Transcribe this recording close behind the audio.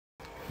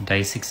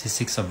Day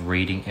 66 of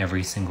reading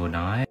every single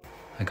night.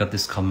 I got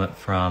this comment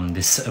from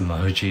this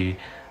emoji.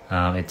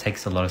 It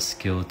takes a lot of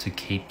skill to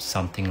keep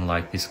something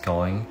like this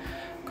going.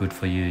 Good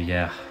for you.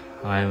 Yeah,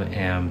 I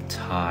am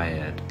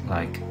tired.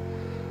 Like,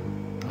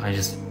 I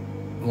just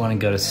want to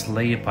go to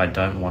sleep. I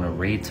don't want to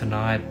read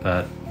tonight,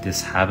 but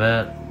this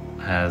habit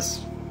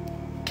has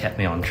kept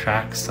me on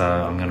track, so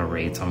I'm gonna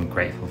read. So I'm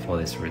grateful for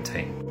this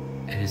routine.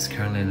 It is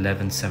currently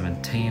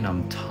 11:17.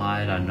 I'm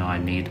tired. I know I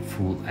need a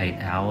full 8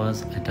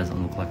 hours. It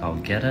doesn't look like I'll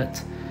get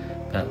it,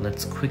 but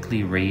let's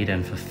quickly read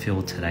and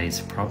fulfill today's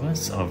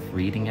promise of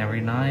reading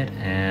every night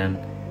and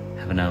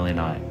have an early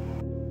night.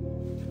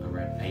 I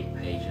read 8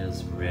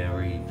 pages.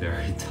 Very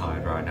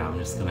tired right now. I'm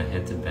just gonna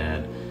head to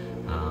bed.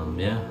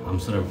 Yeah, I'm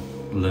sort of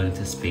learning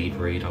to speed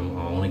read. I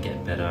want to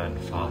get better and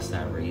faster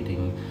at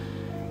reading.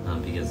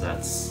 Because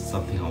that's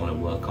something I want to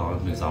work on,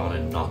 because I want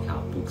to knock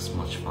out books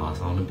much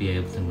faster. I want to be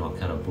able to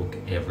knock out a book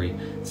every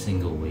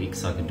single week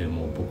so I can do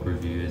more book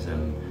reviews,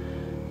 and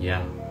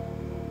yeah,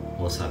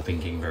 also I've been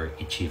getting very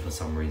itchy for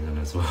some reason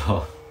as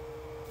well.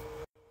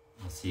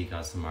 I'll see you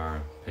guys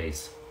tomorrow.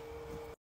 Peace.